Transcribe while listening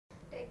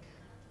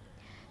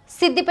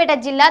సిద్దిపేట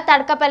జిల్లా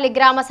తడకపల్లి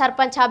గ్రామ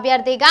సర్పంచ్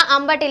అభ్యర్థిగా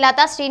అంబటి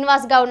లత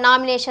శ్రీనివాస్ గౌడ్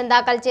నామినేషన్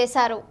దాఖలు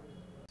చేశారు.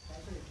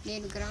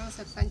 నేను గ్రామ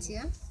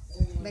సర్పంచ్గా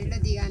బరిలో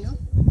దిగాను.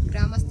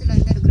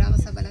 గ్రామస్తులందరూ గ్రామ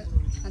సభలు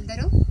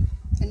అందరూ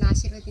నన్ను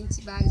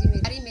ఆశీర్వదించి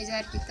భారీ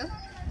మెజారిటీతో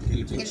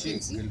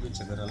గెలిపించి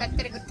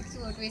కత్తెర గుర్తుకి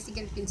ఓటు వేసి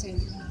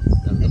గెలిపించండి.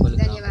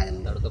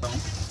 ధన్యవాదములు.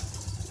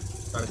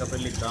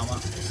 తడకపల్లి గ్రామ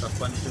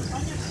సర్పంచ్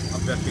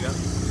అభ్యర్థిగా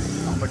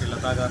అంబటి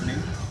లత గారిని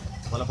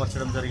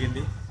బలపరచడం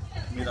జరిగింది.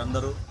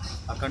 మీరందరూ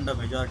అఖండ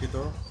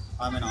మెజారిటీతో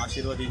ఆమెను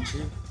ఆశీర్వదించి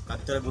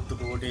కత్తెర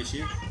గుర్తుకు ఓటేసి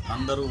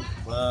అందరూ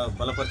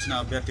బలపరిచిన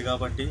అభ్యర్థి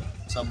కాబట్టి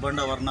సబ్బండ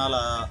వర్ణాల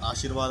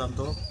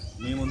ఆశీర్వాదంతో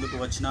మీ ముందుకు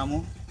వచ్చినాము.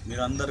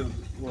 మీరందరూ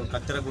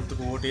కత్తెర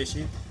గుర్తుకు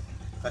ఓటేసి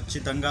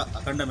ఖచ్చితంగా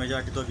అఖండ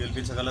మెజార్టీతో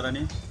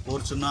గెలిపించగలరని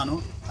కోరుచున్నాను.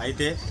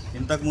 అయితే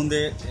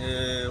ఇంతకుముందే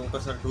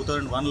ఒకసారి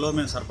 2001లో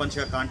మేము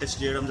సర్పంచ్గా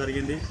కాంటెస్ట్ చేయడం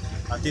జరిగింది.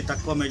 అతి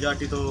తక్కువ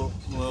మెజార్టీతో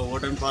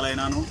ఓటమి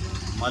పాలైనాను.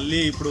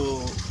 మళ్ళీ ఇప్పుడు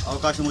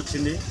అవకాశం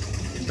వచ్చింది.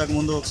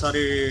 ఇంతకుముందు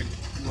ఒకసారి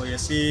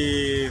ఎస్సీ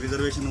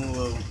రిజర్వేషన్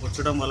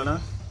వచ్చడం వలన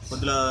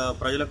కొద్దిగా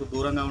ప్రజలకు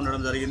దూరంగా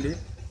ఉండడం జరిగింది.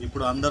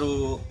 ఇప్పుడు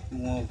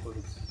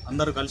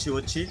అందరూ కలిసి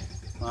వచ్చి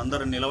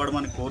అందరూ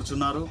నిలబడమని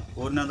కోరుచున్నారు.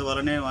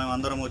 కోరినందువలనే మేము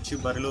అందరం వచ్చి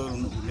బరిలో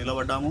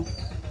నిలబడ్డాము.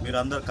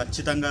 మీరందరూ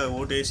ఖచ్చితంగా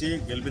ఓటేసి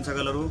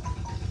గెలిపించగలరు.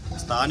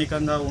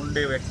 స్థానికంగా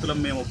ఉండే వ్యక్తులం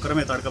మేము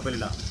ఒక్కరమే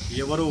తడకపల్లిలా,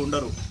 ఎవరు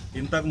ఉండరు.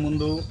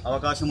 ఇంతకుముందు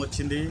అవకాశం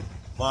వచ్చింది.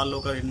 వాళ్ళు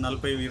ఒక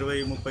 40,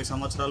 20, 30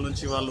 సంవత్సరాల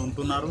నుంచి వాళ్ళు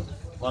ఉంటున్నారు.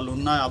 వాళ్ళు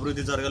ఉన్న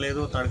అభివృద్ధి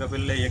జరగలేదు.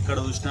 తడకపల్లి ఎక్కడ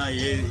చూసినా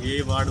ఏ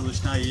వార్డు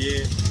చూసినా ఏ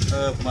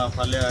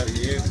పల్లె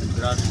ఏ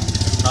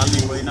కాలనీ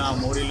పోయినా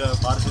మోరీల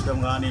పారిశుద్ధ్యం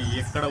కానీ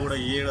ఎక్కడ కూడా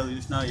ఏడ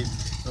చూసినా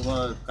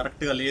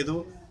కరెక్ట్గా లేదు.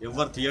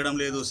 ఎవరు తీయడం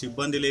లేదు,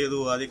 సిబ్బంది లేదు,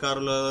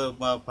 అధికారుల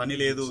పని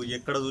లేదు,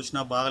 ఎక్కడ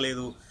చూసినా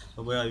బాగలేదు.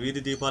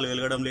 వీధి దీపాలు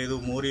వెలగడం లేదు,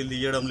 మోరీలు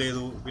తీయడం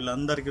లేదు.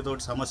 వీళ్ళందరికీ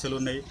తోటి సమస్యలు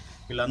ఉన్నాయి.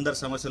 వీళ్ళందరి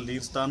సమస్యలు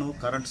తీరుస్తాను.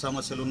 కరెంట్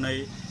సమస్యలు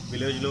ఉన్నాయి.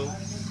 విలేజ్లో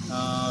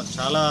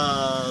చాలా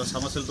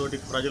సమస్యలతోటి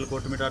ప్రజలు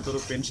కొట్టుమిటాడుతారు.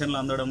 పెన్షన్లు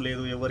అందడం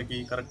లేదు ఎవరికి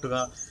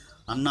కరెక్ట్గా.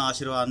 అన్న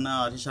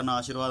హరీష్ అన్న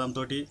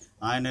ఆశీర్వాదంతో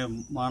ఆయన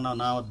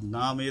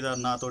నా మీద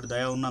నాతోటి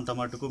దయ ఉన్నంత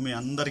మటుకు మీ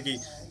అందరికీ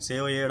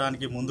సేవ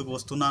చేయడానికి ముందుకు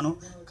వస్తున్నాను.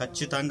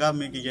 ఖచ్చితంగా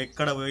మీకు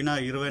ఎక్కడ పోయినా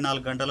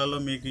 24 గంటలలో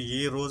మీకు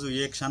ఏ రోజు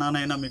ఏ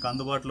క్షణానైనా మీకు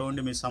అందుబాటులో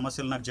ఉండి మీ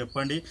సమస్యలు నాకు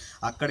చెప్పండి.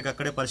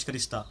 అక్కడికక్కడే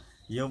పరిష్కరిస్తా.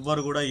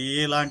 ఎవ్వరు కూడా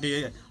ఎలాంటి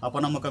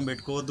అపనమ్మకం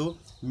పెట్టుకోవద్దు.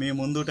 మీ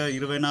ముందుట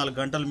 24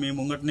 గంటలు మీ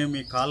ముంగటనే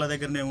మీ కాళ్ళ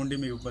దగ్గరనే ఉండి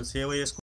మీకు సేవ చేసుకుంటూ